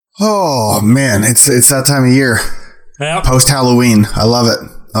Oh, man, it's that time of year. Yep. Post-Halloween. I love it.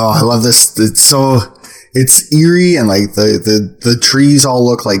 Oh, I love this. It's eerie, and like the trees all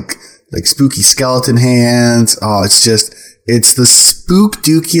look like spooky skeleton hands. Oh, it's the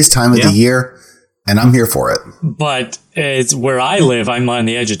spook-dookiest time of the year, and I'm here for it. But it's where I live. I'm on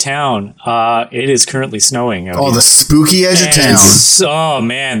the edge of town. It is currently snowing. The spooky edge of town. Oh,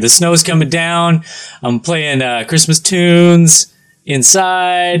 man, the snow's coming down. I'm playing Christmas tunes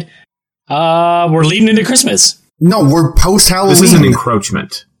inside. We're leading into Christmas. No, we're post-Halloween. This is an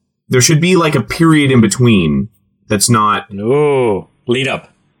encroachment. There should be like a period in between that's not... No. Lead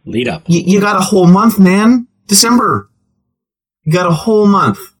up. You got a whole month, man. December. You got a whole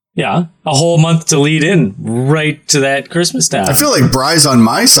month. Yeah, a whole month to lead in right to that Christmas time. I feel like Bry's on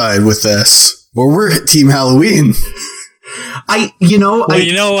my side with this. Well, we're Team Halloween. You know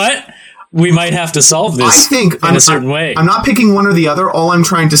what? We might have to solve this in a certain way. I'm not picking one or the other. All I'm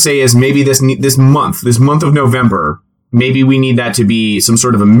trying to say is maybe this month of November, maybe we need that to be some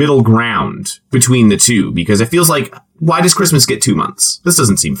sort of a middle ground between the two, because it feels like, why does Christmas get 2 months? This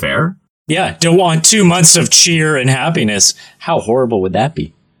doesn't seem fair. Yeah, don't want 2 months of cheer and happiness. How horrible would that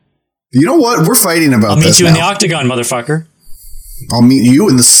be? You know what? We're fighting about this. I'll meet you in the octagon, motherfucker. I'll meet you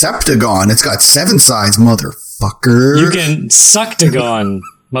in the septagon. It's got 7 sides, motherfucker. You can suctagon,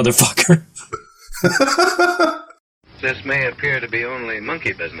 motherfucker. This may appear to be only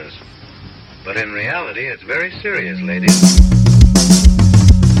monkey business, but in reality, it's very serious, ladies.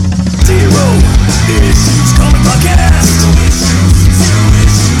 Zero issues coming podcast.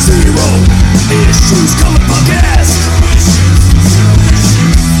 Zero issues coming podcast.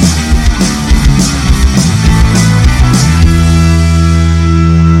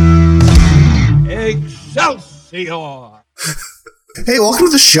 Excelsior! Hey, welcome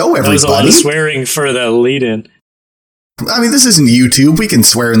to the show, everybody. That was a lot of swearing for the lead-in. I mean, this isn't YouTube. We can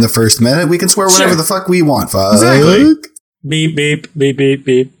swear in the first minute. We can swear whatever the fuck we want. Fuck. Exactly. Beep, beep, beep, beep,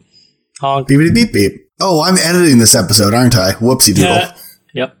 beep. Honk. Beep, beep, beep, beep. Oh, I'm editing this episode, aren't I? Whoopsie doodle.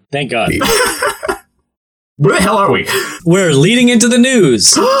 Yep, thank God. Where the hell are we? We're leading into the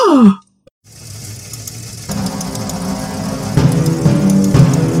news.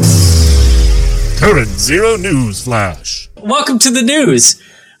 Current Zero News Flash. Welcome to the news.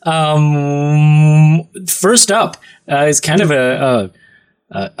 First up is kind of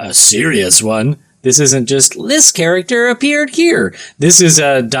a serious one. This isn't just this character appeared here. This is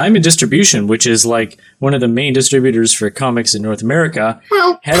Diamond Distribution, which is like one of the main distributors for comics in North America.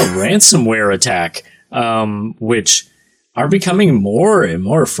 Had a ransomware attack, which are becoming more and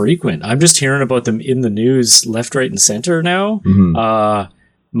more frequent. I'm just hearing about them in the news left, right, and center now. Mm-hmm.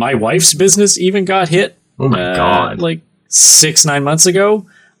 My wife's business even got hit. Oh my God. Like 6-9 months ago.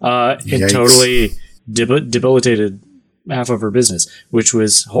 It totally debilitated half of her business, which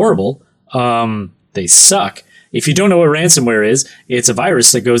was horrible. They suck. If you don't know what ransomware is, it's a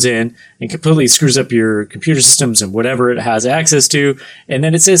virus that goes in and completely screws up your computer systems and whatever it has access to. And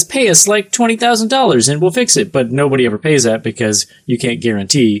then it says, pay us like $20,000 and we'll fix it. But nobody ever pays that because you can't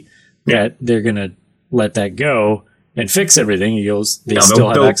guarantee that they're going to let that go and fix everything. They still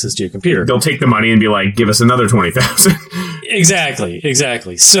have access to your computer. They'll take the money and be like, give us another $20,000.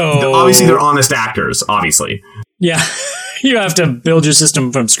 Exactly. So obviously they're honest actors, obviously. Yeah. You have to build your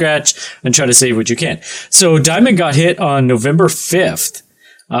system from scratch and try to save what you can. So Diamond got hit on November 5th.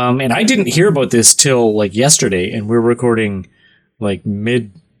 And I didn't hear about this till like yesterday, and we're recording like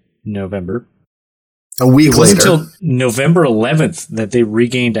mid-November. A week later. It wasn't until November 11th that they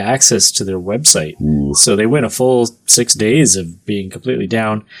regained access to their website. Ooh. So they went a full 6 days of being completely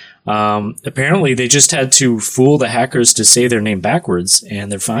down. Apparently, they just had to fool the hackers to say their name backwards,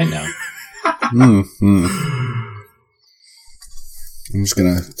 and they're fine now. Mm-hmm. I'm just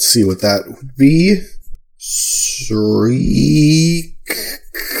going to see what that would be. Shrika.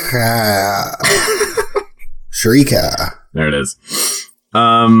 There it is.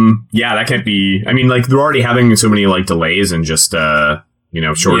 Yeah, that can't be. I mean, like, they're already having so many, like, delays and just,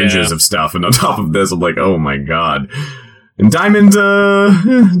 shortages of stuff. And on top of this, I'm like, oh my God. And Diamond's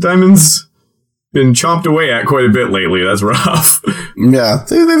been chomped away at quite a bit lately. That's rough. Yeah,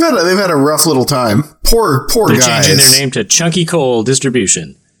 they've had a rough little time. Poor They're guys. Changing their name to Chunky Coal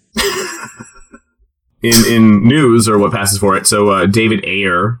Distribution. in news, or what passes for it, so David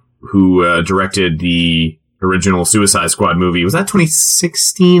Ayer, who directed the original Suicide Squad movie, was that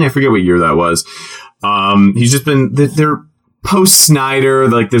 2016? I forget what year that was. He's just been post Snyder,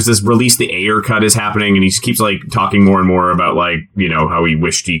 like there's this release the Ayer cut is happening, and he just keeps like talking more and more about like, you know, how he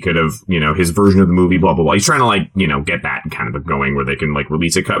wished he could have, you know, his version of the movie, blah blah blah. He's trying to like, you know, get that kind of going where they can like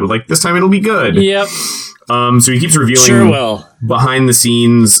release a cut with like, this time it'll be good. Yep. So he keeps revealing behind the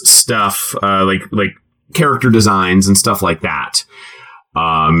scenes stuff, like character designs and stuff like that,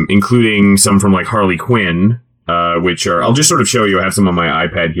 including some from like Harley Quinn. Which are, I'll just sort of show you. I have some on my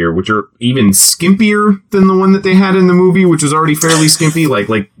iPad here, which are even skimpier than the one that they had in the movie, which was already fairly skimpy. Like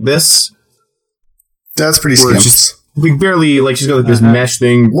this. That's pretty skimp. We barely, like, she's got like this mesh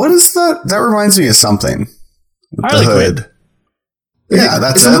thing. What is that? That reminds me of something. With the hood. Quinn. Yeah,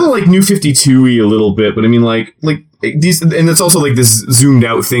 that's it's a little like New 52-y a little bit, but I mean, like these, and it's also like this zoomed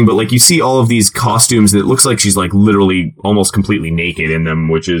out thing, but like you see all of these costumes, and it looks like she's like literally almost completely naked in them,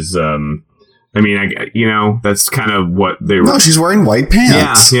 which is, I mean, you know, that's kind of what they were. No, she's wearing white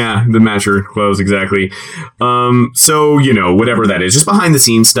pants. Yeah, the match her clothes, exactly. So, you know, whatever that is, just behind the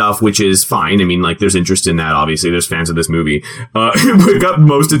scenes stuff, which is fine. I mean, like, there's interest in that, obviously. There's fans of this movie. What got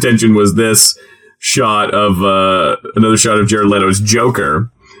most attention was this shot of, another shot of Jared Leto's Joker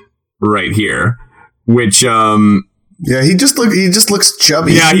right here, which, yeah, he just looks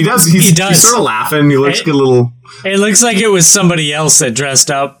chubby. Yeah, he does. He's sort of laughing. He looks a little. It looks like it was somebody else that dressed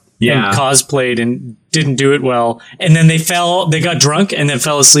up. Yeah. And cosplayed and didn't do it well. And then they got drunk and then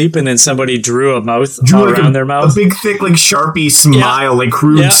fell asleep, and then somebody drew a mouth around their mouth. A big, thick, like, Sharpie smile, like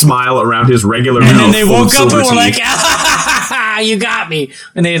crude smile around his regular mouth. And then they woke up and were like, ah, you got me.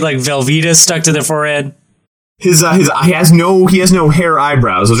 And they had like Velveeta stuck to their forehead. He has no hair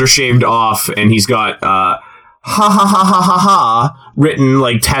eyebrows. Those are shaved off, and he's got ha ha ha ha ha ha written,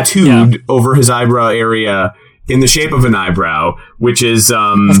 like, tattooed over his eyebrow area in the shape of an eyebrow, which is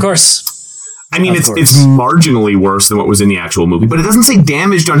of course. I mean, it's marginally worse than what was in the actual movie, but it doesn't say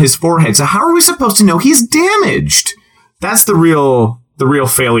damaged on his forehead. So how are we supposed to know he's damaged? That's the real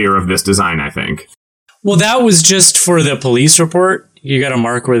failure of this design, I think. Well, that was just for the police report. You got to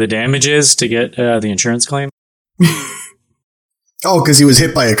mark where the damage is to get the insurance claim. Oh, because he was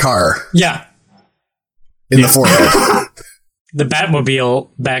hit by a car. Yeah. In the forehead. The Batmobile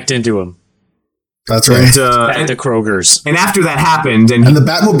backed into him. That's right. At the Kroger's. And after that happened... And the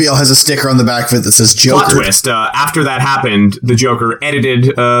Batmobile has a sticker on the back of it that says Joker. Plot twist. After that happened, the Joker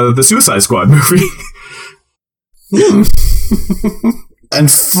edited the Suicide Squad movie. And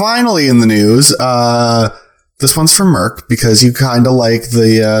finally in the news, this one's from Merc, because you kind of like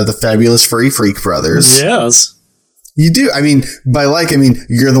the Fabulous Furry Freak Brothers. Yes. You do. I mean, by like, I mean,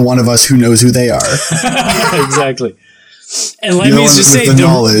 you're the one of us who knows who they are. Exactly. And let me just say,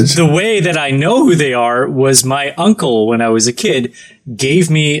 the way that I know who they are was my uncle, when I was a kid, gave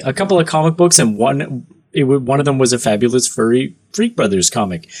me a couple of comic books, and one of them was a Fabulous Furry Freak Brothers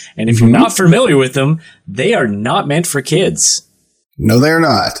comic. And if you're not familiar with them, they are not meant for kids. No, they're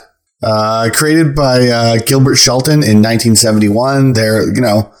not. Created by Gilbert Shelton in 1971.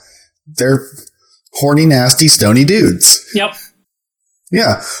 They're horny, nasty, stony dudes. Yep.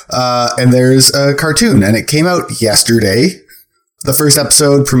 Yeah, and there's a cartoon, and it came out yesterday. The first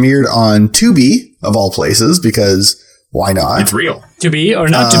episode premiered on Tubi, of all places, because why not? It's real. To be or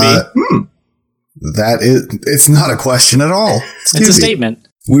not to be? It's not a question at all. It's a statement.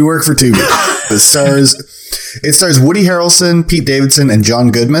 We work for Tubi. It stars Woody Harrelson, Pete Davidson, and John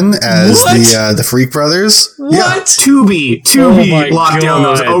Goodman as the Freak Brothers. What? Yeah. Tubi locked down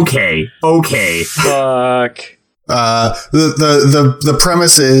those. Okay. Fuck. The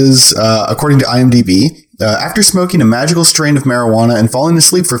premise is, according to IMDb, after smoking a magical strain of marijuana and falling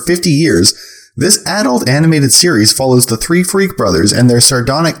asleep for 50 years, this adult animated series follows the three Freak Brothers and their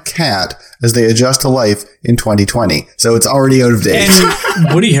sardonic cat as they adjust to life in 2020. So it's already out of date.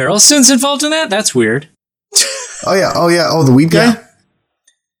 And Woody Harrelson's involved in that? That's weird. Oh, yeah. Oh, the weed guy?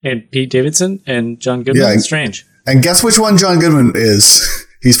 Yeah. And Pete Davidson and John Goodman. Yeah. Strange. And guess which one John Goodman is?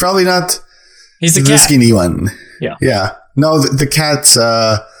 He's probably not He's the cat. Skinny one. Yeah. Yeah. No, the cat's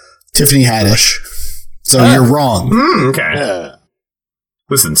Tiffany Haddish. So you're wrong. Okay.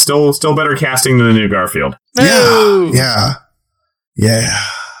 Listen, still better casting than the new Garfield. Yeah.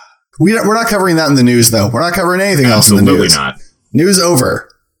 We're not covering that in the news, though. We're not covering anything else in the news. Absolutely not. News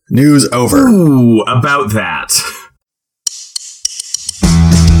over. Ooh, about that.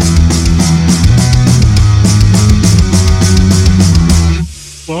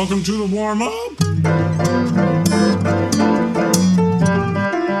 Welcome to the warm-up.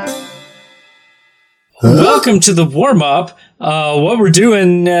 Welcome to the warm-up. What we're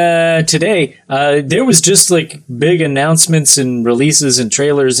doing today, there was just like big announcements and releases and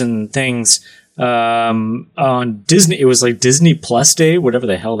trailers and things on Disney. It was like Disney Plus Day, whatever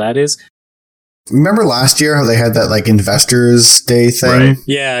the hell that is. Remember last year how they had that like Investors Day thing? Right.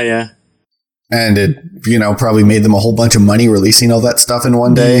 Yeah. And it, probably made them a whole bunch of money releasing all that stuff in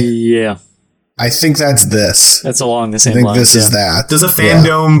one day. Yeah. I think that's this. That's along the same I think lines. this is that. Does a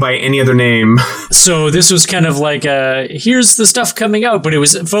fandom by any other name? So this was kind of like, here's the stuff coming out, but it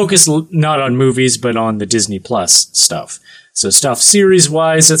was focused not on movies, but on the Disney Plus stuff. So stuff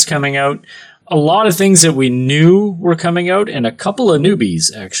series-wise that's coming out. A lot of things that we knew were coming out, and a couple of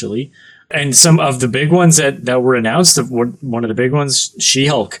newbies, actually. And some of the big ones that were announced, one of the big ones,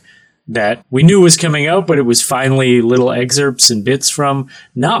 She-Hulk, that we knew was coming out, but it was finally little excerpts and bits from.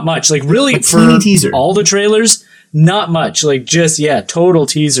 Not much. Like, really, for teaser. all the trailers, not much. Like, just, total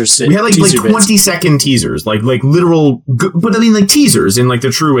teaser. We had like 20-second teasers, like literal, but I mean like teasers in like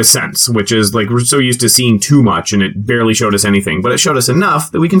the truest sense, which is like we're so used to seeing too much and it barely showed us anything, but it showed us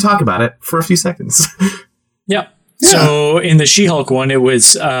enough that we can talk about it for a few seconds. Yeah. So in the She-Hulk one, it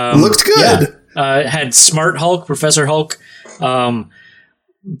was looked good. Had Smart Hulk, Professor Hulk,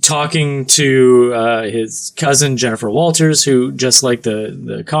 talking to his cousin Jennifer Walters, who, just like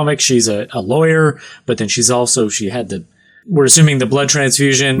the comic, she's a lawyer, but then she had we're assuming the blood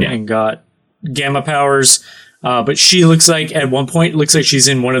transfusion and got gamma powers. But she looks like at one point she's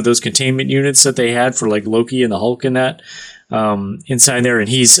in one of those containment units that they had for like Loki and the Hulk and that. Inside there, and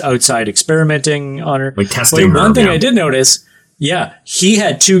he's outside experimenting on her. Like testing her. One thing I did notice, he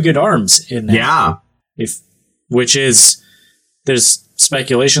had 2 good arms in that. Yeah. Which is, there's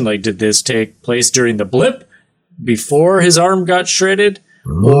speculation, like, did this take place during the blip before his arm got shredded?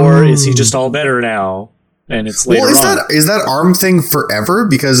 Or is he just all better now? And it's later on. Is that arm thing forever?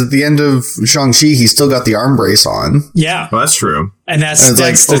 Because at the end of Shang-Chi, he's still got the arm brace on. Yeah. Well, that's true. And that's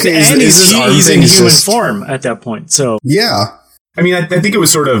like, okay, and he's in human form at that point. So yeah. I mean, I think it was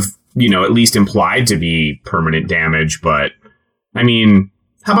sort of, at least implied to be permanent damage, but I mean,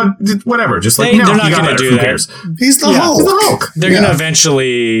 how about whatever? Just like, they're not going to do that. Cares? He's the Hulk. He's the Hulk. They're going to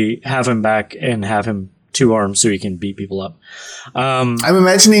eventually have him back and have him 2 arms so he can beat people up. I'm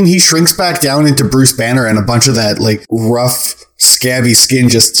imagining he shrinks back down into Bruce Banner and a bunch of that like rough, scabby skin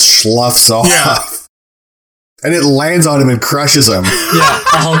just sloughs off. Yeah. And it lands on him and crushes him. Yeah,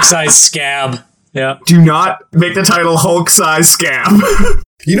 a Hulk-sized scab. Yeah. Do not make the title Hulk-sized scab.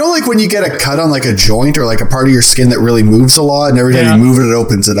 Like when you get a cut on like a joint or like a part of your skin that really moves a lot, and every time you move it, it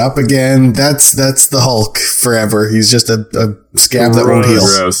opens it up again. That's the Hulk forever. He's just a scab that won't heal.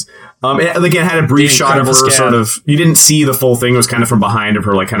 Gross. And again, had a brief shot of her sort of, you didn't see the full thing. It was kind of from behind of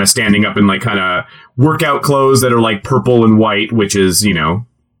her, like kind of standing up in like kind of workout clothes that are like purple and white, which is,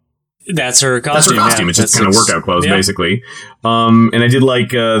 that's her costume. It's just kind of workout clothes, basically. And I did like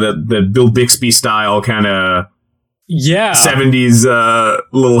the Bill Bixby style kind of 70s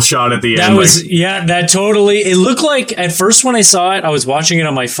little shot at the end. That totally. It looked like, at first when I saw it, I was watching it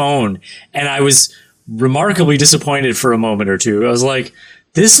on my phone, and I was remarkably disappointed for a moment or two. I was like,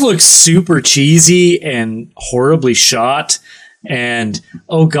 this looks super cheesy and horribly shot. And,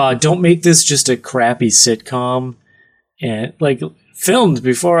 oh God, don't make this just a crappy sitcom. And, like, filmed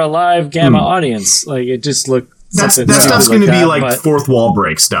before a live gamma audience. Like, it just looked... That stuff's going to be like fourth wall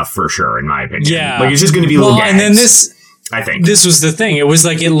break stuff for sure, in my opinion. Yeah. Like, it's just going to be little gags. And then this... I think. This was the thing. It was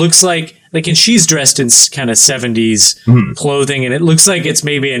like, it looks like, and she's dressed in kind of 70s clothing, and it looks like it's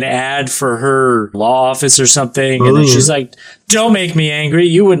maybe an ad for her law office or something. And then she's like, don't make me angry.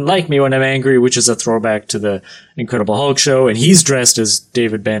 You wouldn't like me when I'm angry, which is a throwback to the Incredible Hulk show. And he's dressed as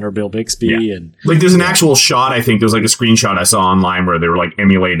David Banner, Bill Bixby. Yeah. And like, there's an actual shot, I think, there's like a screenshot I saw online where they were like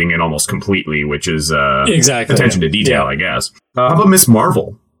emulating it almost completely, which is exactly attention to detail, I guess. How about Miss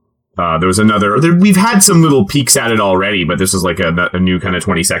Marvel? There was another. We've had some little peeks at it already, but this is like a new kind of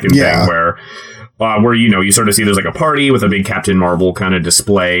 20-second thing where you sort of see there's like a party with a big Captain Marvel kind of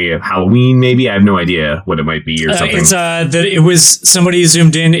display of Halloween. Maybe I have no idea what it might be or something. It was somebody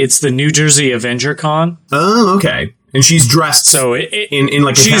zoomed in. It's the New Jersey Avenger Con. Oh, okay. And she's dressed in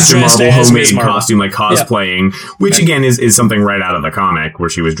like a Captain Marvel homemade costume, like cosplaying, which again is something right out of the comic where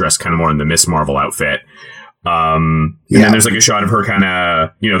she was dressed kind of more in the Miss Marvel outfit. And then there's like a shot of her kind of,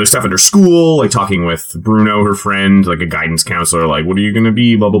 there's stuff at her school, like talking with Bruno, her friend, like a guidance counselor, like, what are you going to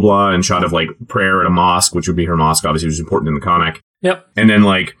be, blah, blah, blah. And shot of like prayer at a mosque, which would be her mosque, obviously, which is important in the comic. Yep. And then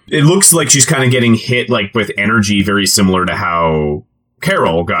like, it looks like she's kind of getting hit like with energy very similar to how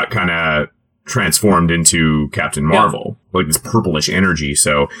Carol got kind of transformed into Captain Marvel, like this purplish energy.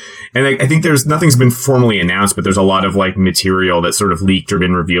 So, and I think nothing's been formally announced, but there's a lot of like material that's sort of leaked or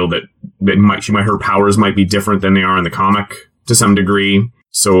been revealed that her powers might be different than they are in the comic to some degree.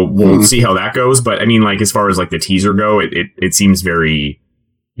 So we'll see how that goes. But I mean, like, as far as like the teaser go, it seems very,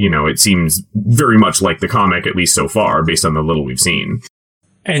 it seems very much like the comic, at least so far, based on the little we've seen.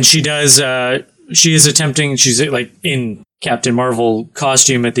 And she does she is attempting, she's like in Captain Marvel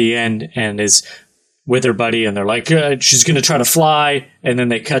costume at the end and is with her buddy, and they're like, she's going to try to fly. And then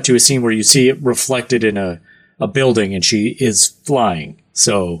they cut to a scene where you see it reflected in a building, and she is flying.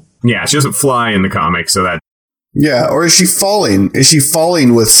 So yeah, she doesn't fly in the comics, so that. Yeah, or is she falling? Is she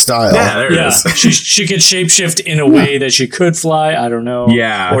falling with style? Yeah, there it is. she could shapeshift in a way that she could fly. I don't know.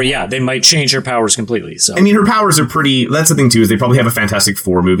 Yeah. Or they might change her powers completely. So I mean, her powers are pretty. That's the thing too, is they probably have a Fantastic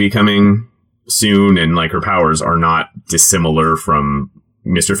Four movie coming soon, and like her powers are not dissimilar from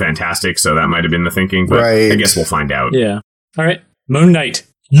Mr. Fantastic, so that might have been the thinking. But Right. I guess we'll find out. yeah. All right. Moon Knight.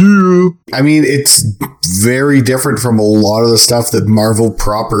 Yeah. I mean, it's very different from a lot of the stuff that Marvel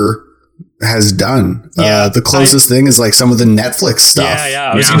proper has done. Yeah, the closest thing is like some of the Netflix stuff.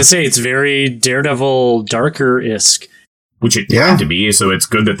 Yeah. I was going to say it's very Daredevil Darker-esque. Which it had to be, so it's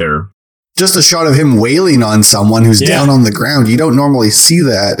good that they're. Just a shot of him wailing on someone who's down on the ground. You don't normally see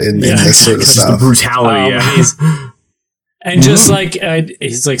that in this sort of Just the stuff. brutality, And just like,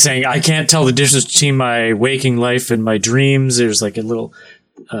 he's like saying, I can't tell the difference between my waking life and my dreams. There's like a little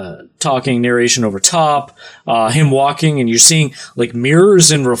talking narration over top, him walking, and you're seeing like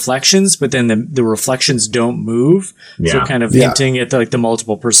mirrors and reflections, but then the reflections don't move. So kind of hinting at the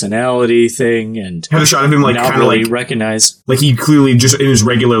multiple personality thing, and had a shot of him like kind of really like recognize, like he clearly just in his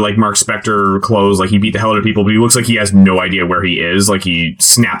regular like Mark Spector clothes, like he beat the hell out of people, but he looks like he has no idea where he is. Like he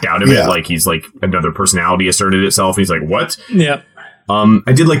snapped out of it, like he's like another personality asserted itself. He's like, what? Yeah.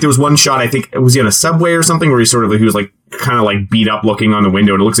 I did like there was one shot, I think was he on a subway or something, where he sort of he was like kind of like beat up looking on the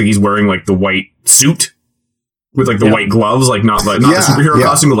window, and it looks like he's wearing like the white suit with like the white gloves, like not the superhero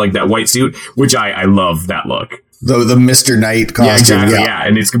costume, but like that white suit, which I love that look. The Mr. Knight costume. Yeah, exactly. Yeah,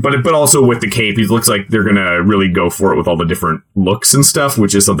 and it's but also with the cape, he looks like they're gonna really go for it with all the different looks and stuff,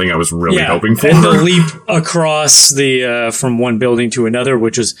 which is something I was really hoping for. And the leap across the from one building to another,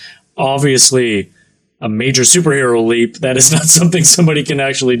 which is obviously a major superhero leap. That is not something somebody can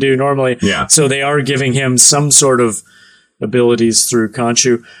actually do normally. Yeah. So they are giving him some sort of abilities through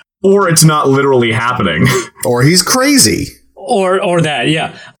Khonshu. Or it's not literally happening. Or he's crazy. Or that,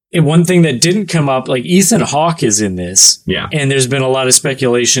 yeah. And one thing that didn't come up, like Ethan Hawke is in this. Yeah. And there's been a lot of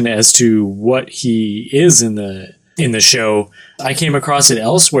speculation as to what he is in the show. I came across it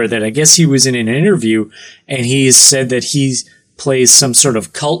elsewhere that I guess he was in an interview, and he said that he plays some sort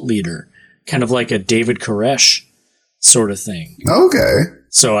of cult leader, kind of like a David Koresh sort of thing. Okay.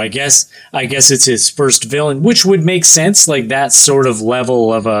 So I guess it's his first villain, which would make sense, like that sort of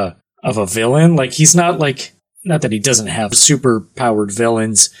level of a villain. Like he's not that he doesn't have super powered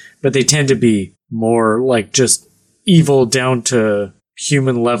villains, but they tend to be more like just evil down to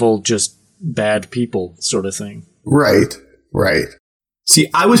human level, just bad people sort of thing. Right. See,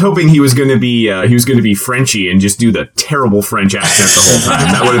 I was hoping he was going to be Frenchy and just do the terrible French accent the whole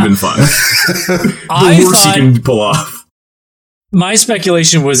time. That would have been fun. The worst he can pull off. My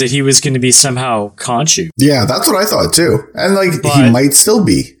speculation was that he was going to be somehow Khonshu. Yeah, that's what I thought too. And he might still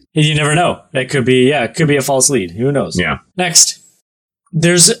be. You never know. That could be a false lead. Who knows? Yeah. Next,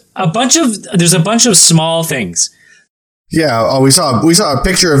 there's a bunch of small things. Yeah. Oh, we saw a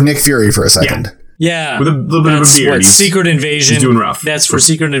picture of Nick Fury for a second. Yeah. With a little bit of a beard. Secret Invasion. He's doing rough. That's for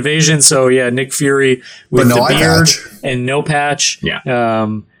Secret Invasion. So yeah, Nick Fury with the beard and no patch. Yeah.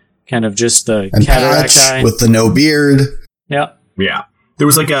 Kind of just the and cataract patch eye with the no beard. Yeah. Yeah. There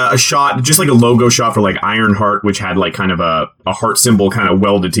was like a shot, just like a logo shot for like Ironheart, which had like kind of a heart symbol kind of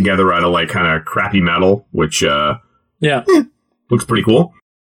welded together out of like kind of crappy metal, which looks pretty cool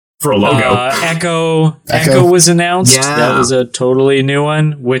for a logo. Echo was announced. Yeah. That was a totally new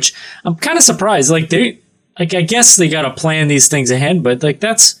one, which I'm kind of surprised. Like I guess they got to plan these things ahead, but like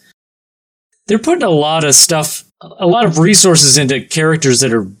they're putting a lot of stuff, a lot of resources into characters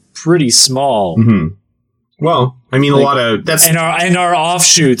that are pretty small. Mm-hmm. Well, I mean, a lot of that's and our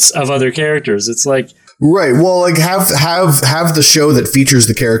offshoots of other characters. It's like right. Well, like have the show that features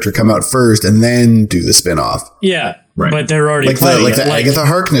the character come out first, and then do the spin-off. Yeah, right. But they're already like the Agatha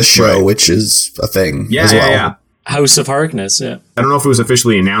Harkness show, which is a thing. Yeah, as well. yeah. House of Harkness. Yeah. I don't know if it was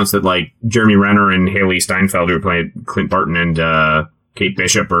officially announced that like Jeremy Renner and Haley Steinfeld, who played Clint Barton and Kate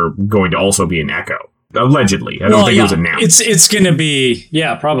Bishop, are going to also be in Echo. Allegedly, I don't think it was announced. It's going to be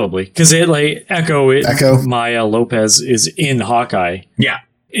probably because Echo Maya Lopez is in Hawkeye. Yeah,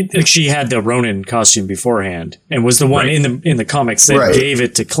 she had the Ronin costume beforehand and was the one in the comics that gave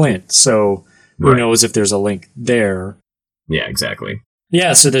it to Clint. So who knows if there's a link there? Yeah, exactly.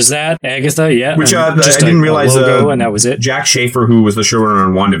 Yeah, so there's that Agatha. Yeah, which I didn't realize. And that was it. Jack Schaefer, who was the showrunner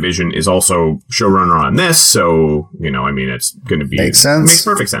on WandaVision, is also showrunner on this. So I mean, it's going to be makes sense. Makes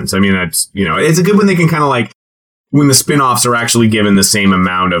perfect sense. I mean, it's it's a good when they can kind of like when the spin-offs are actually given the same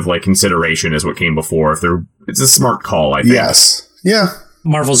amount of like consideration as what came before. It's a smart call, I think. Yes. Yeah.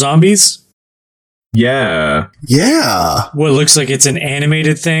 Marvel Zombies. Yeah. Yeah. What looks like it's an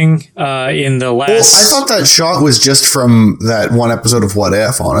animated thing in the last... Well, I thought that shot was just from that one episode of What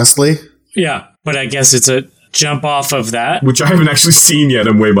If, honestly. Yeah, but I guess it's a jump off of that. Which I haven't actually seen yet.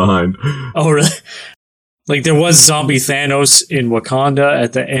 I'm way behind. Oh, really? Like, there was Zombie Thanos in Wakanda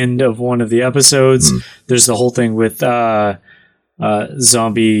at the end of one of the episodes. There's the whole thing with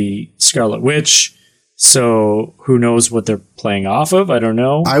Zombie Scarlet Witch. So who knows what they're playing off of? I don't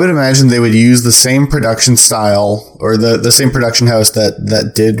know. I would imagine they would use the same production style or the same production house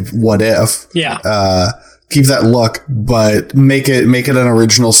that did What If. Yeah. Keep that look, but make it an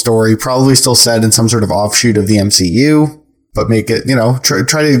original story. Probably still set in some sort of offshoot of the MCU, but make it,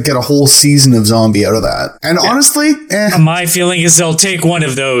 try to get a whole season of zombie out of that. And honestly, my feeling is they'll take one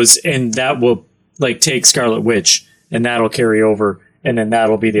of those and that will take Scarlet Witch and that'll carry over. And then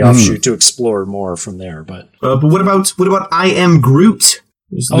that'll be the offshoot to explore more from there. But what about I Am Groot?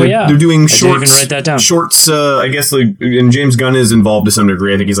 They're doing shorts. I didn't even write that down. Shorts, I guess, and James Gunn is involved to some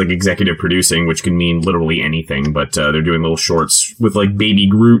degree. I think he's executive producing, which can mean literally anything. But they're doing little shorts with Baby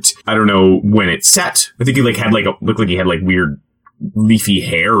Groot. I don't know when it's set. I think he looked like he had weird leafy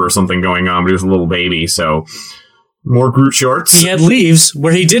hair or something going on, but he was a little baby. So more Groot shorts. He had leaves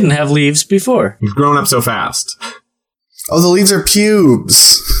where he didn't have leaves before. He's grown up so fast. Oh, the leaves are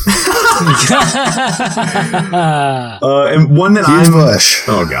pubes. And one that Huge bush.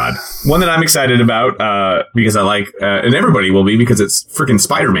 Oh god, one that I'm excited about because I like, and everybody will be because it's freaking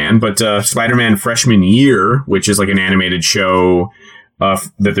Spider-Man. But Spider-Man Freshman Year, which is an animated show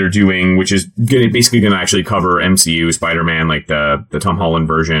that they're doing, which is basically going to actually cover MCU Spider-Man, the Tom Holland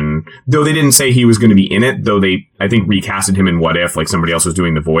version. Though they didn't say he was going to be in it, though they, I think, recasted him in What If, somebody else was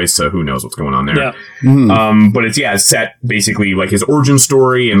doing the voice, so who knows what's going on there. Yeah. But it's set basically his origin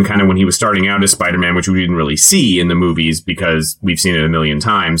story and kind of when he was starting out as Spider-Man, which we didn't really see in the movies because we've seen it a million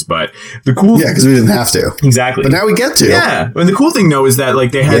times. But the cool... Yeah, because we didn't have to. Exactly. But now we get to. Yeah. And the cool thing, though, is that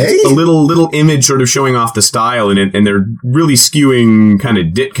they had a little image sort of showing off the style in it, and they're really skewing kind of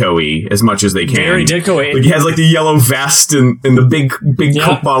Ditko-y as much as they can. Very Ditko-y. He has the yellow vest and the big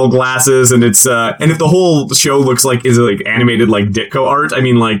Coke bottle glasses, and it's and if the whole show looks is animated Ditko art, I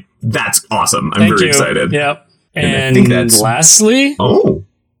mean that's awesome. I'm very excited. Yep. And I think that's lastly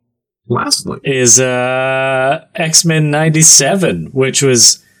is X-Men 97, which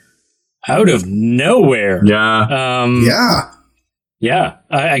was out of nowhere. Yeah. Yeah.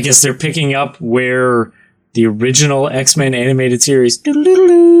 I guess they're picking up where the original X-Men animated series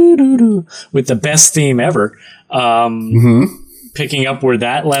with the best theme ever. Picking up where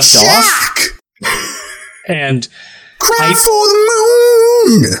that left off. And cry for the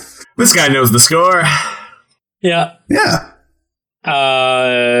moon. This guy knows the score. Yeah. Yeah.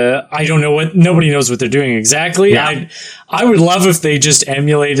 I don't know nobody knows what they're doing exactly. Yeah. I would love if they just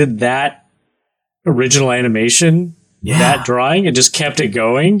emulated that original animation. Yeah. That drawing and just kept it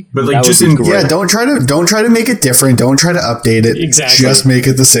going. But don't try to make it different. Don't try to update it. Exactly. Just make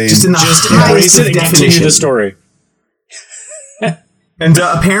it the same. Just embrace it and continue the story. And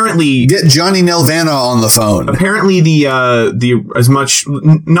apparently, get Johnny Nelvana on the phone. Apparently, some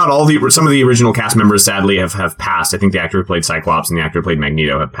of the original cast members sadly have passed. I think the actor who played Cyclops and the actor who played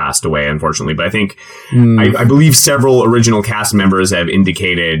Magneto have passed away, unfortunately. But I think I believe several original cast members have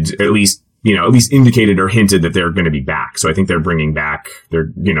indicated, at least indicated or hinted that they're going to be back. So I think they're bringing back.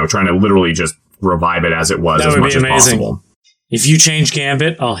 They're trying to literally just revive it as it was as much as possible. If you change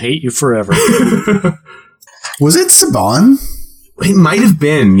Gambit, I'll hate you forever. Was it Saban? It might have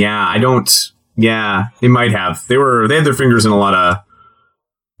been, yeah. Yeah, it might have. They had their fingers in a lot of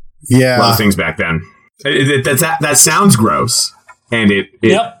things back then. That sounds gross, and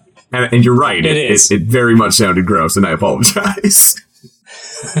yep. And you're right. It is. It very much sounded gross, and I apologize.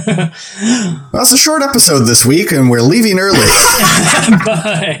 Well, it's a short episode this week, and we're leaving early.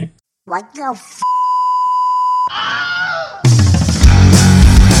 Bye. What the f***?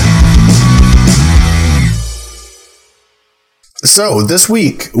 So, this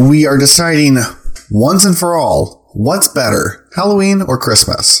week, we are deciding once and for all, what's better, Halloween or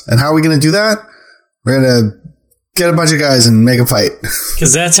Christmas? And how are we going to do that? We're going to get a bunch of guys and make a fight.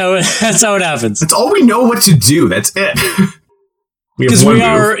 Because that's how it happens. That's all we know what to do. That's it. Because we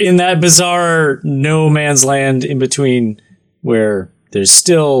are in that bizarre no man's land in between where there's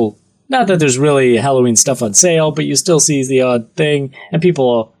still, not that there's really Halloween stuff on sale, but you still see the odd thing. And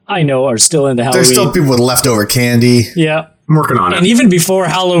people I know are still into Halloween. There's still people with leftover candy. Yeah. I'm working on it. And even before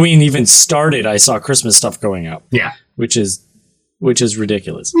Halloween even started, I saw Christmas stuff going up. Yeah. Which is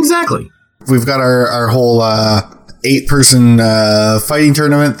ridiculous. Exactly. We've got our whole 8-person fighting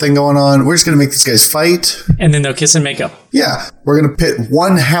tournament thing going on. We're just going to make these guys fight. And then they'll kiss and make up. Yeah. We're going to pit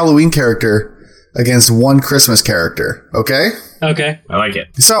one Halloween character against one Christmas character. Okay? Okay. I like it.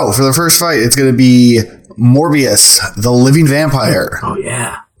 So, for the first fight, it's going to be Morbius, the living vampire. Oh,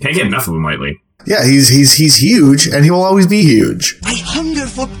 yeah. Can't get enough of him lately. Yeah, he's huge, and he will always be huge. I hunger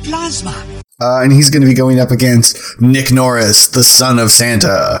for plasma. And he's going to be going up against Nick Norris, the son of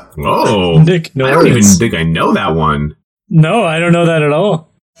Santa. Whoa. Nick Norris. I don't even think I know that one. No, I don't know that at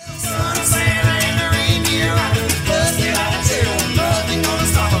all.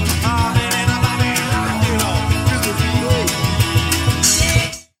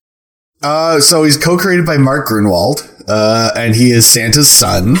 So he's co-created by Mark Grunwald, and he is Santa's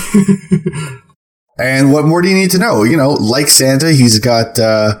son. And what more do you need to know? You know, like Santa, he's got,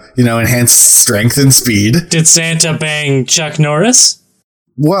 enhanced strength and speed. Did Santa bang Chuck Norris?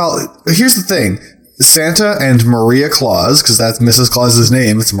 Well, here's the thing. Santa and Maria Claus, because that's Mrs. Claus's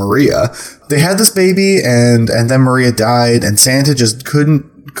name, it's Maria. They had this baby, and then Maria died, and Santa just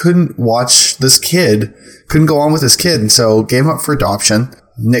couldn't watch this kid, couldn't go on with this kid, and so gave him up for adoption.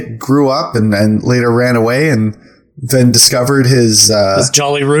 Nick grew up and later ran away, and then discovered his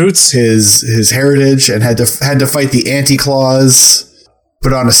jolly roots, his heritage, and had to fight the Anti-Claus.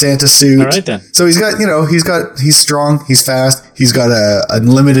 Put on a Santa suit. All right then. So he's strong, he's fast, he's got a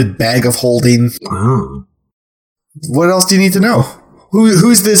unlimited bag of holding. Oh. What else do you need to know?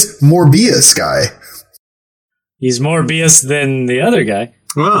 Who's this Morbius guy? He's more BS than the other guy.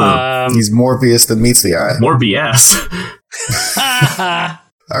 Oh. He's Morbius than meets the eye. More BS.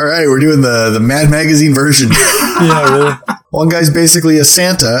 All right, we're doing the Mad Magazine version. Yeah, really. One guy's basically a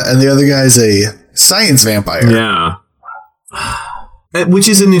Santa, and the other guy's a science vampire. Yeah. Which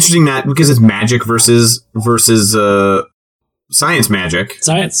is an interesting because it's magic versus science magic.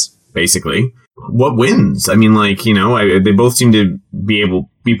 Science. Basically. What wins? I mean, they both seem to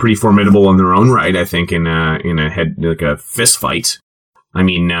be pretty formidable in their own right, I think, in a fist fight. I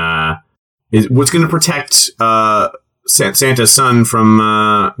mean, what's going to protect Santa's son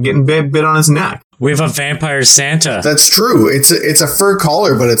from getting bit on his neck? We have a vampire Santa. That's true. It's a fur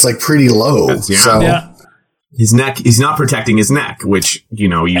collar, but it's like pretty low. Yeah. His neck, he's not protecting his neck, which,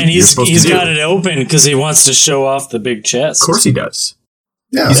 you're supposed to do. He's got it open because he wants to show off the big chest. Of course he does.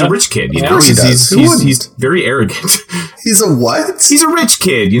 Yeah. He's a rich kid, Of course he does. He's very arrogant. He's a what? He's a rich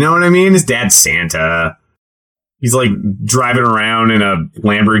kid, you know what I mean? His dad's Santa. He's like driving around in a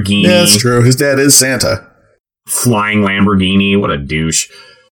Lamborghini. Yeah, that's true. His dad is Santa. Flying Lamborghini. What a douche.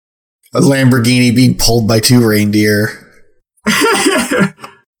 A Lamborghini being pulled by 2 reindeer.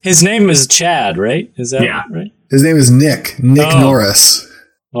 His name is Chad, right? Is that right? His name is Nick Norris.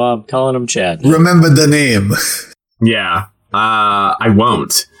 Well, I'm calling him Chad. Remember the name. Yeah. I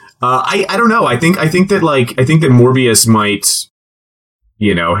won't. I don't know. I think that Morbius might,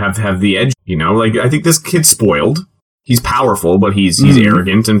 have the edge, I think this kid's spoiled. He's powerful, but he's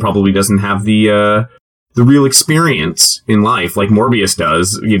arrogant and probably doesn't have the real experience in life like Morbius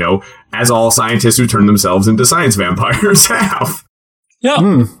does, as all scientists who turn themselves into science vampires have.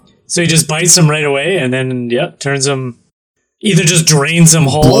 Yeah. So he just bites him right away and then, turns him, either just drains him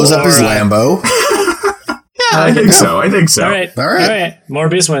whole. Blows up his Lambo. Yeah, I think so. All right.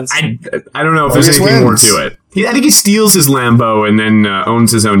 Morbius wins. I don't know if there's anything more to it. I think he steals his Lambo and then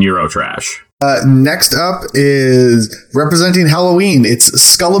owns his own Eurotrash. Next up is representing Halloween. It's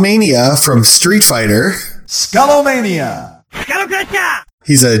Skullomania from Street Fighter. Skullomania.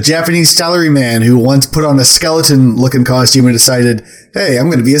 He's a Japanese salaryman who once put on a skeleton-looking costume and decided, hey, I'm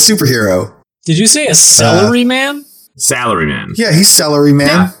going to be a superhero. Did you say a celery man? Salary man. Yeah, he's celery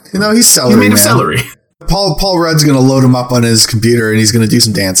man. Yeah. He's celery man. He's made man. of celery. Paul Rudd's going to load him up on his computer and he's going to do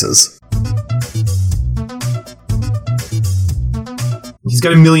some dances. He's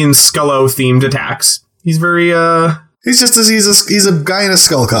got a million Scullo-themed attacks. He's very, He's a guy in a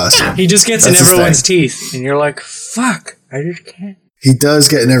skull costume. He just gets in everyone's teeth, and you're like, fuck, I just can't. He does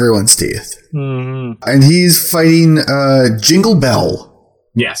get in everyone's teeth. Mm-hmm. And he's fighting Jingle Bell.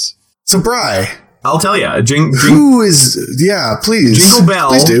 Yes. So, Bri. I'll tell you. Who is... Yeah, please. Jingle Bell.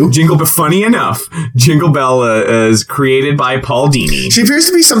 Please do. Funny enough, Jingle Bell is created by Paul Dini. She appears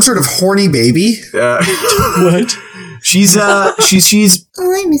to be some sort of horny baby. What? She's I'm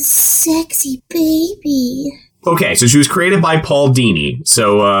a sexy baby. Okay, so she was created by Paul Dini.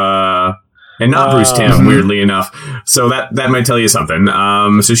 So, and not Bruce Timm, weirdly enough. So that might tell you something.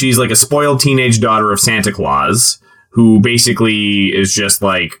 So she's like a spoiled teenage daughter of Santa Claus, who basically is just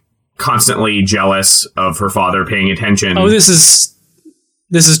like constantly jealous of her father paying attention. Oh, this is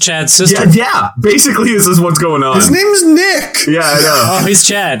Chad's sister. Yeah. Basically, this is what's going on. His name is Nick. Yeah, I know. Oh, he's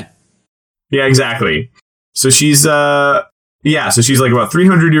Chad. Yeah, exactly. So she's so she's like about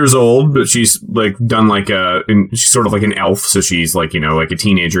 300 years old, but she's like done like she's sort of like an elf. So she's like, like a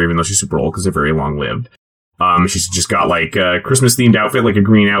teenager, even though she's super old because they're very long lived. She's just got like a Christmas themed outfit, like a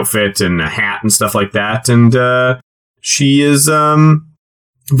green outfit and a hat and stuff like that. And she is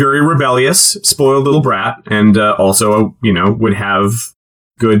very rebellious, spoiled little brat, and also, would have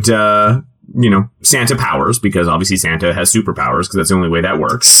good, Santa powers, because obviously Santa has superpowers, because that's the only way that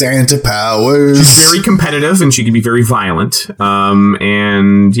works. Santa powers. She's very competitive, and she can be very violent.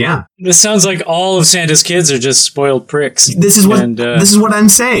 And yeah. This sounds like all of Santa's kids are just spoiled pricks. This is what I'm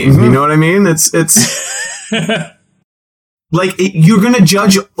saying. Mm-hmm. You know what I mean? It's like you're going to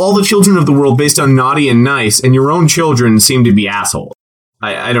judge all the children of the world based on naughty and nice, and your own children seem to be assholes.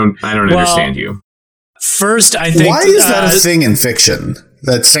 I don't understand you. First, I think why is that a thing in fiction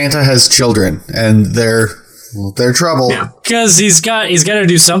that Santa has children and they're trouble? Because he's got to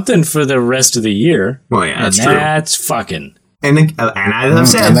do something for the rest of the year. Well, yeah, that's true. That's fucking. And as I've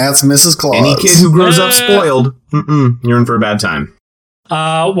said, and that's Mrs. Claus. Any kid who grows up spoiled, you're in for a bad time.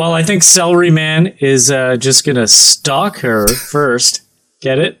 Well, I think Celery Man is just gonna stalk her first.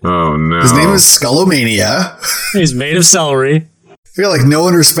 Get it? Oh no! His name is Skullomania. He's made of celery. I feel like no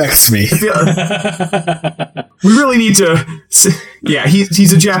one respects me. We really need to. Yeah,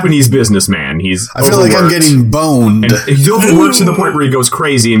 he's a Japanese businessman. I feel like I'm getting boned. And he overworks to the point where he goes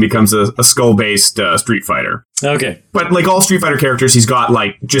crazy and becomes a skull-based Street Fighter. Okay, but like all Street Fighter characters, he's got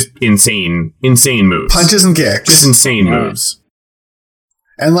like just insane moves, punches and kicks, just insane moves.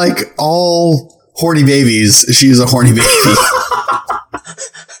 And like all horny babies, she's a horny baby.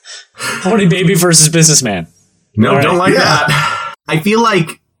 Horny baby versus businessman. No, right. Don't like that. I feel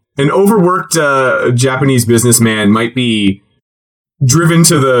like an overworked Japanese businessman might be driven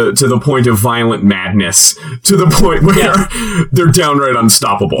to the point of violent madness, to the point where they're downright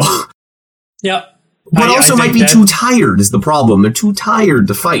unstoppable. Yep. But also might be too tired is the problem. They're too tired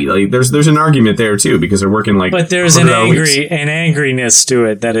to fight. Like there's an argument there too, because they're working like. But there's an angriness to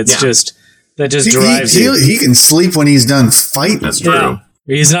it that it's just drives you. He can sleep when he's done fighting. That's true. Yeah.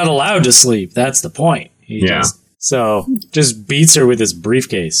 He's not allowed to sleep. That's the point. He just beats her with his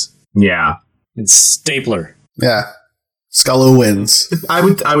briefcase. Yeah. And stapler. Yeah. Scullo wins. I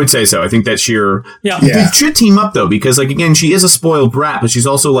would say so. I think that sheer... Yeah. They should team up, though, because, like, again, she is a spoiled brat, but she's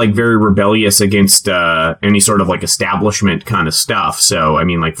also, like, very rebellious against any sort of, like, establishment kind of stuff. So, I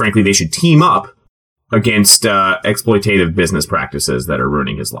mean, like, frankly, they should team up against exploitative business practices that are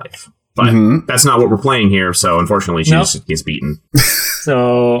ruining his life. But that's not what we're playing here, so unfortunately she just gets beaten.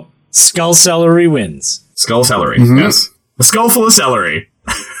 So, Skull Celery wins. Skull Celery, yes. A skull full of celery.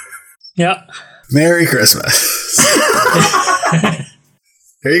 Yeah. Merry Christmas.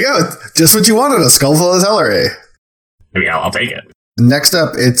 Here you go. Just what you wanted, a skull full of celery. I mean, I'll take it. Next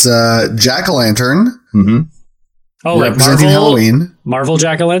up, it's Jack-o'-lantern. Mm-hmm. Oh, like representing Halloween. Marvel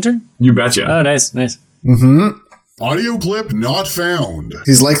Jack-o'-lantern? You betcha. Oh, nice. Mm-hmm. Audio clip not found.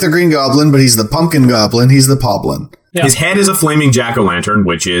 He's like the Green Goblin, but he's the Pumpkin Goblin. He's the Poblin. Yeah. His head is a flaming jack-o'-lantern,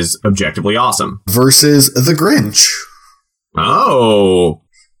 which is objectively awesome. Versus the Grinch. Oh.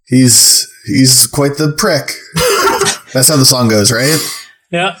 He's quite the prick. That's how the song goes, right?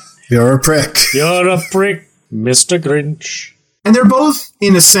 Yeah. You're a prick. You're a prick, Mr. Grinch. And they're both,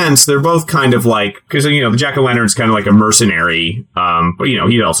 in a sense, they're both kind of like, because, the jack-o'-lantern's kind of like a mercenary, but,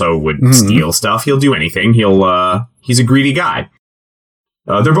 he also would steal stuff. He'll do anything. He's a greedy guy.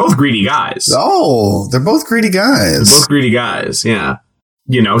 They're both greedy guys. Oh, they're both greedy guys. Both greedy guys, yeah.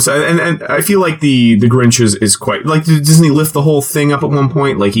 So, and I feel like the Grinch is quite, like, doesn't he lift the whole thing up at one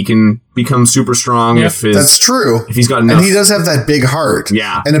point? Like, he can become super strong that's true. If he's got enough. And he does have that big heart.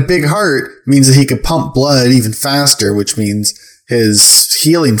 Yeah. And a big heart means that he could pump blood even faster, which means his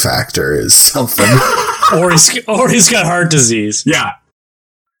healing factor is something. or he's got heart disease. Yeah.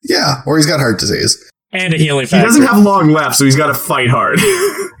 Yeah, or he's got heart disease. And a healing factor. He doesn't have long left, so he's got to fight hard.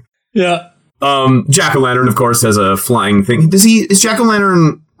 Yeah. Jack-o'-lantern, of course, has a flying thing. Is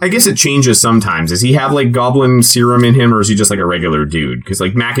Jack-o'-lantern, I guess it changes sometimes. Does he have, like, goblin serum in him, or is he just, like, a regular dude? Because,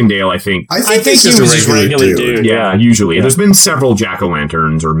 like, Mackindale, I think he's just a regular dude. Yeah, usually. Yeah. There's been several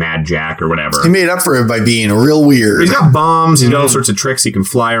Jack-o'-lanterns, or Mad Jack, or whatever. He made up for it by being real weird. He's got bombs, he's got all sorts of tricks, he can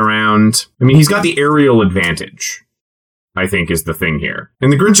fly around. I mean, he's got the aerial advantage, I think, is the thing here.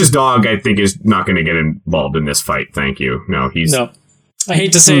 And the Grinch's dog, I think, is not going to get involved in this fight, thank you. No. I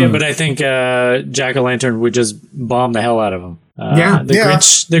hate to say it, but I think Jack-o'-lantern would just bomb the hell out of him.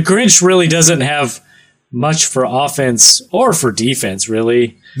 The Grinch really doesn't have much for offense or for defense,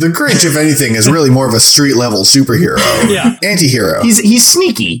 really. The Grinch, if anything, is really more of a street-level superhero. Yeah. Anti-hero. He's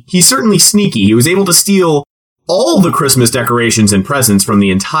sneaky. He's certainly sneaky. He was able to steal all the Christmas decorations and presents from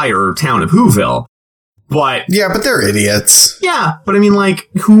the entire town of Whoville. But but they're idiots. yeah, but I mean, like,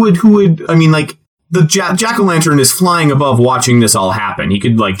 who would? I mean, like, the jack-o'-lantern is flying above, watching this all happen. He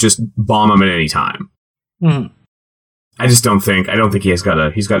could like just bomb him at any time. Mm. I don't think he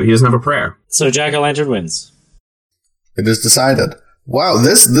doesn't have a prayer. So jack-o'-lantern wins. It is decided. Wow,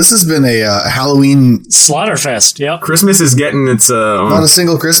 this has been a Halloween Slaughterfest. Yep. Christmas is getting its not a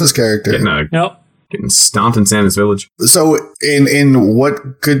single Christmas character. Getting stomped in Santa's village. So in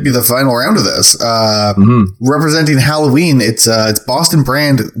what could be the final round of this, representing Halloween, it's Boston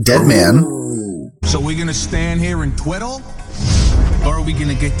brand Deadman. So we're gonna stand here and twiddle? Or are we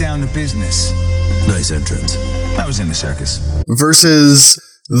gonna get down to business? Nice entrance. I was in the circus. Versus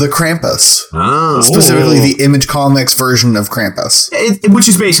the Krampus. Oh. Specifically the Image Comics version of Krampus. Which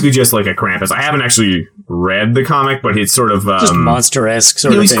is basically just like a Krampus. I haven't actually read the comic, but it's sort of... just monster-esque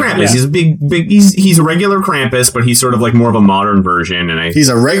sort of he's thing. Krampus. Yeah. He's a big he's a regular Krampus, but he's sort of like more of a modern version. And he's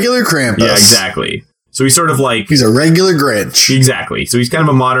a regular Krampus. Yeah, exactly. So he's sort of like... He's a regular Grinch. Exactly. So he's kind of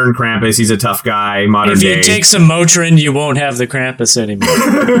a modern Krampus. He's a tough guy, modern day. If you take some Motrin, you won't have the Krampus anymore.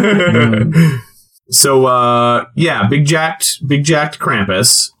 So, big jacked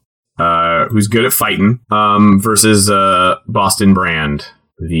Krampus, who's good at fighting, versus Boston brand,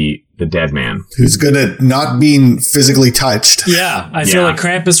 the dead man. Who's good at not being physically touched. Yeah, I feel like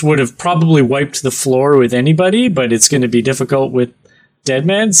Krampus would have probably wiped the floor with anybody, but it's going to be difficult with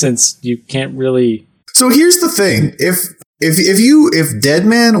Deadman since you can't really... So here's the thing. If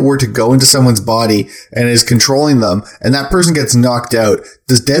Deadman were to go into someone's body and is controlling them, and that person gets knocked out,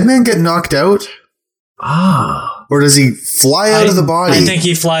 does Deadman get knocked out? Or does he fly out of the body? I think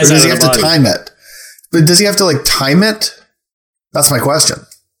he flies out of the body. Or does he have to time it? But does he have to, like, time it? That's my question.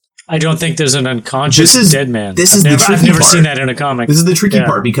 I don't think there's an unconscious Deadman. I've never seen that in a comic. This is the tricky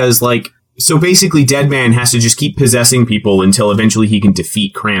part because, like, so basically Deadman has to just keep possessing people until eventually he can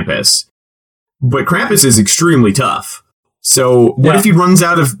defeat Krampus. But Krampus is extremely tough. So what if he runs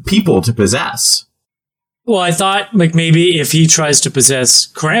out of people to possess? Well, I thought, like, maybe if he tries to possess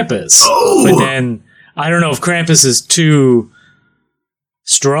Krampus, but then... I don't know if Krampus is too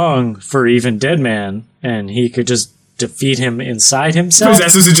strong for even Deadman, and he could just defeat him inside himself.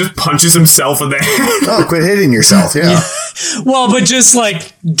 Possesses and just punches himself in the head. Oh, quit hitting yourself, yeah. Well, but just,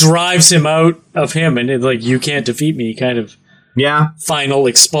 like, drives him out of him, and, like, you can't defeat me, kind of final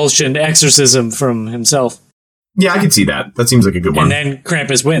expulsion, exorcism from himself. Yeah, I could see that. That seems like a good one. And then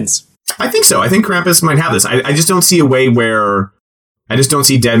Krampus wins. I think so. I think Krampus might have this. I just don't see a way where... I just don't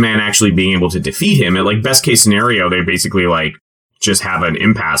see Deadman actually being able to defeat him. At like best case scenario, they basically like just have an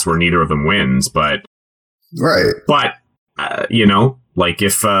impasse where neither of them wins. But you know, like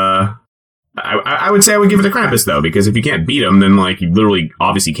if I would say I would give it to Krampus though, because if you can't beat him, then like you literally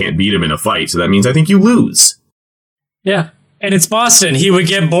obviously can't beat him in a fight. So that means I think you lose. Yeah, and it's Boston. He would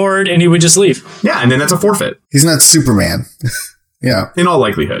get bored and he would just leave. Yeah, and then that's a forfeit. He's not Superman. Yeah, in all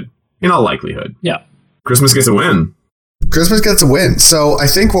likelihood. Yeah, Christmas gets a win. Christmas gets a win. So I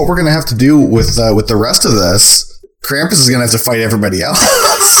think what we're going to have to do with the rest of this, Krampus is going to have to fight everybody else.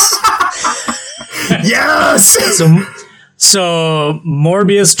 Yes! So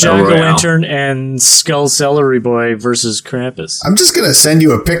Morbius, Jack-o'-lantern, and Skull Celery Boy versus Krampus. I'm just going to send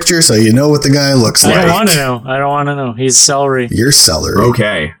you a picture so you know what the guy looks like. I don't want to know. He's celery. You're celery.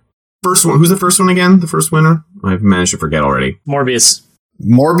 Okay. First one. Who's the first one again? The first winner? I've managed to forget already.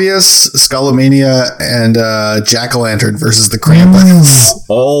 Morbius, Skullomania, and Jack-o'-lantern versus the Krampus.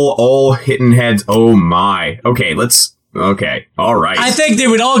 All hitting heads. Oh my. Okay, okay. All right. I think they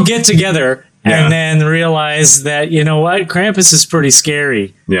would all get together and then realize that, you know what? Krampus is pretty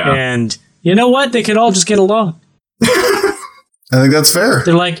scary. Yeah. And you know what? They could all just get along. I think that's fair.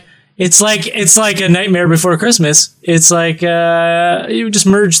 They're like, it's like a Nightmare Before Christmas. It's like you just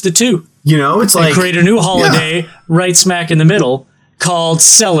merge the two. You know, it's like create a new holiday right smack in the middle called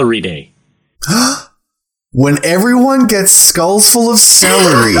Celery Day. When everyone gets skulls full of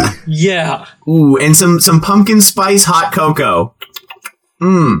celery. Yeah. Ooh, and some pumpkin spice hot cocoa.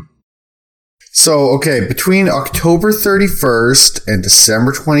 So, okay, between October 31st and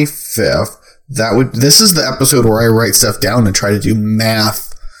December 25th, this is the episode where I write stuff down and try to do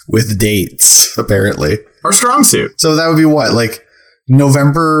math with dates, apparently. Our strong suit. So that would be what? Like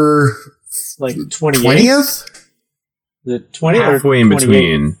November like 20th? The 20th? Halfway in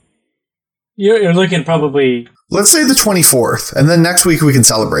between. You're looking probably... Let's say the 24th, and then next week we can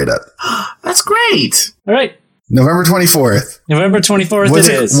celebrate it. That's great. All right. November 24th. November 24th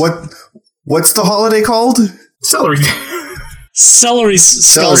is. What's the holiday called? Celery Day. Celery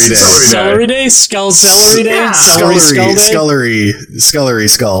Day. Celery Day? Skull Celery Day? Yeah. Scullery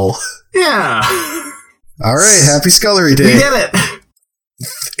Skull. Yeah. All right. Happy Scullery Day. We did it.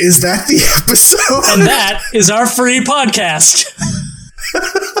 Is that the episode? And that is our free podcast.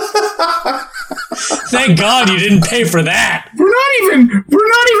 Thank God you didn't pay for that. We're not even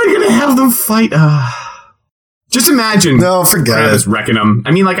going to have them fight. Just imagine. No, forget Travis it. wrecking them.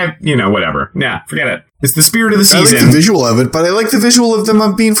 I mean, like, whatever. Yeah, forget it. It's the spirit of the season. I like the visual of it, but I like the visual of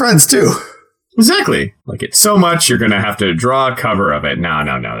them being friends, too. Exactly. Like it so much, you're going to have to draw a cover of it. No,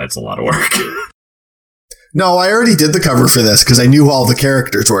 that's a lot of work. No, I already did the cover for this because I knew who all the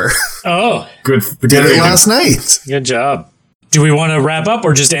characters were. Oh. Good. Did it last night. Good job. Do we want to wrap up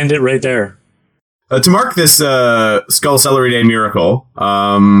or just end it right there? To mark this Skull Celery Day miracle,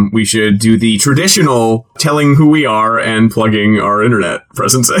 we should do the traditional telling who we are and plugging our internet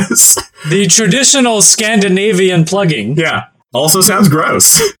presences. The traditional Scandinavian plugging. Yeah. Also sounds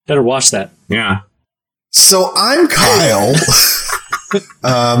gross. Better watch that. Yeah. So I'm Kyle.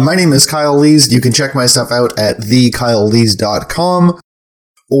 My name is Kyle Lees. You can check my stuff out at thekylelees.com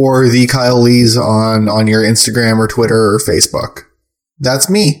or the Kyle Lees on your Instagram or Twitter or Facebook. That's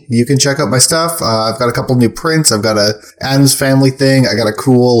me. You can check out my stuff. I've got a couple new prints. I've got a Addams Family thing. I got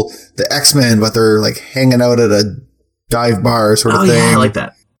the X-Men, but they're like hanging out at a dive bar sort of thing. Yeah, I like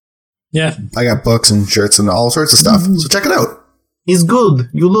that. Yeah. I got books and shirts and all sorts of stuff. So check it out. It's good.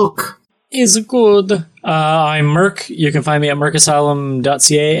 You look. Is good. I'm Merc. You can find me at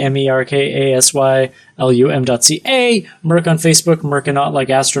mercasylum.ca, merkasyLum.ca. Merc on Facebook, Mercanaut like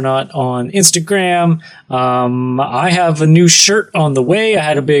astronaut on Instagram. I have a new shirt on the way.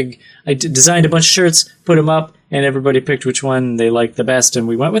 I designed a bunch of shirts, put them up, and everybody picked which one they liked the best, and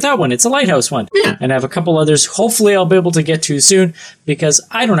we went with that one. It's a Lighthouse one. Yeah. And I have a couple others hopefully I'll be able to get to soon because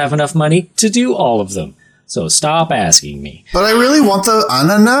I don't have enough money to do all of them. So stop asking me. But I really want the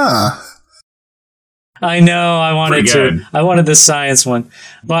Anana. I know, I wanted Pretty to. good. I wanted the science one.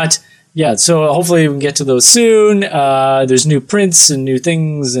 But, yeah, so hopefully we can get to those soon. There's new prints and new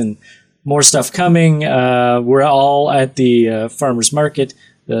things and more stuff coming. We're all at the Farmers Market,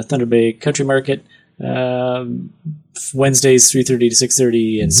 the Thunder Bay Country Market, Wednesdays 3:30 to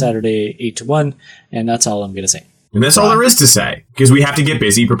 6:30 and Saturday 8 to 1. And that's all I'm going to say. And that's all there is to say, because we have to get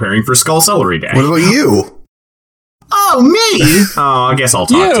busy preparing for Skull Celery Day. What about you? Oh, me? Oh, I guess I'll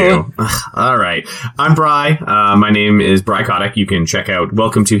talk too. All right. I'm Bri. My name is Bri Kotick. You can check out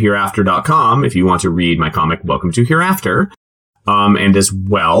welcometohereafter.com if you want to read my comic, Welcome to Hereafter. And as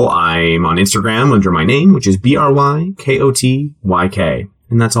well, I'm on Instagram under my name, which is BRYKOTYK.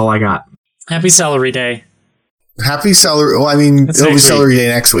 And that's all I got. Happy Celery Day. Happy Celery... Well, I mean, That's it'll be next week. Celery Day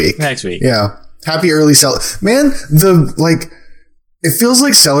next week. Next week. Yeah. Happy early celery. Man, it feels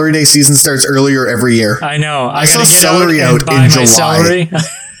like Celery Day season starts earlier every year. I know. I gotta saw get celery out and out buy in my July. celery.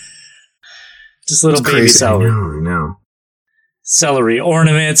 Just little It's baby crazy. celery. I know. Celery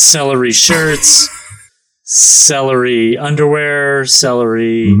ornaments, celery shirts, celery underwear,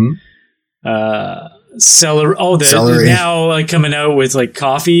 celery, celery. Oh, they're now like coming out with like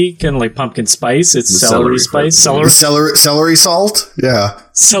coffee, kind of like pumpkin spice. It's celery spice, celery salt. Yeah,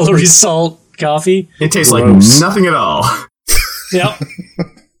 celery salt coffee. It tastes Gross. like nothing at all. Yep.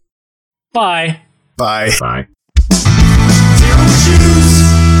 Bye. Bye. Bye.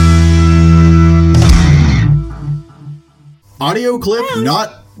 Audio clip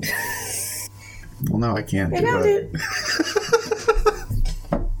not. Well, no, I can't I do found that. it.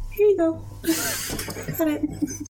 Here you go. Got it.